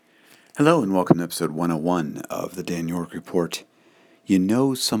Hello and welcome to episode 101 of the Dan York Report. You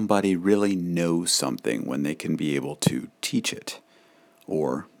know somebody really knows something when they can be able to teach it,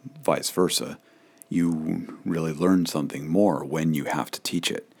 or vice versa. You really learn something more when you have to teach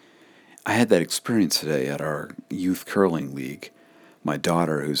it. I had that experience today at our youth curling league. My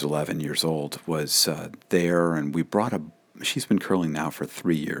daughter, who's 11 years old, was there, and she's been curling now for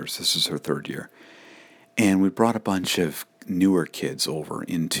 3 years. This is her third year. And we brought a bunch of newer kids over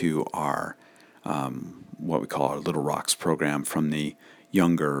into our, what we call our Little Rocks program from the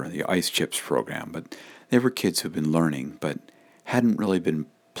Ice Chips program. But they were kids who've been learning, but hadn't really been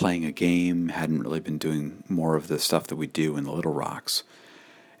playing a game, hadn't really been doing more of the stuff that we do in the Little Rocks.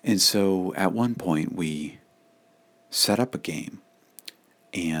 And so at one point we set up a game,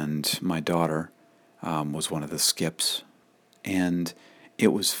 and my daughter was one of the skips, and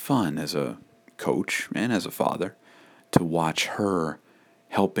it was fun as a coach and as a father to watch her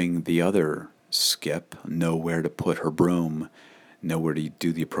helping the other skip know where to put her broom, know where to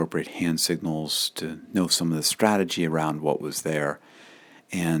do the appropriate hand signals, to know some of the strategy around what was there,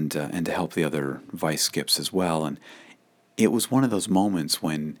 and to help the other vice skips as well. And it was one of those moments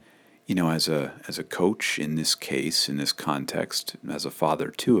when, as a coach in this case, in this context, as a father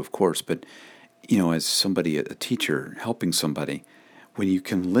too, of course, but as somebody, a teacher helping somebody, when you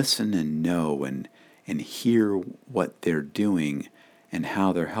can listen and know and hear what they're doing and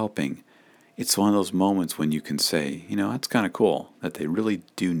how they're helping, it's one of those moments when you can say, that's kind of cool that they really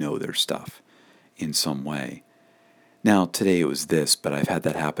do know their stuff in some way. Now, today it was this, but I've had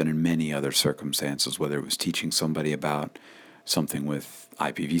that happen in many other circumstances, whether it was teaching somebody about something with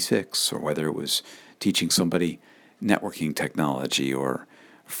IPv6, or whether it was teaching somebody networking technology or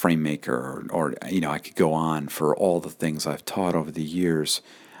FrameMaker, or I could go on for all the things I've taught over the years.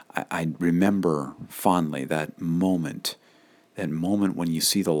 I remember fondly that moment when you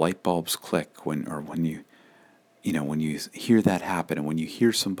see the light bulbs click, when you hear that happen, and when you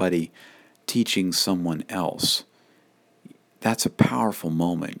hear somebody teaching someone else. That's a powerful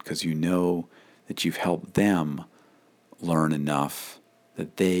moment, because you know that you've helped them learn enough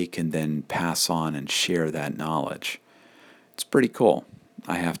that they can then pass on and share that knowledge. It's pretty cool,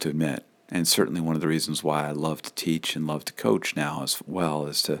 I have to admit, and certainly one of the reasons why I love to teach and love to coach now as well,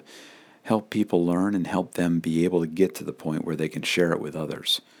 is to help people learn and help them be able to get to the point where they can share it with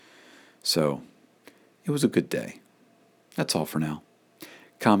others. So, it was a good day. That's all for now.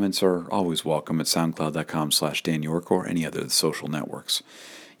 Comments are always welcome at soundcloud.com/DanYork or any other of the social networks.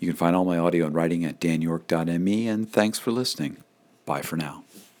 You can find all my audio and writing at danyork.me, and thanks for listening. Bye for now.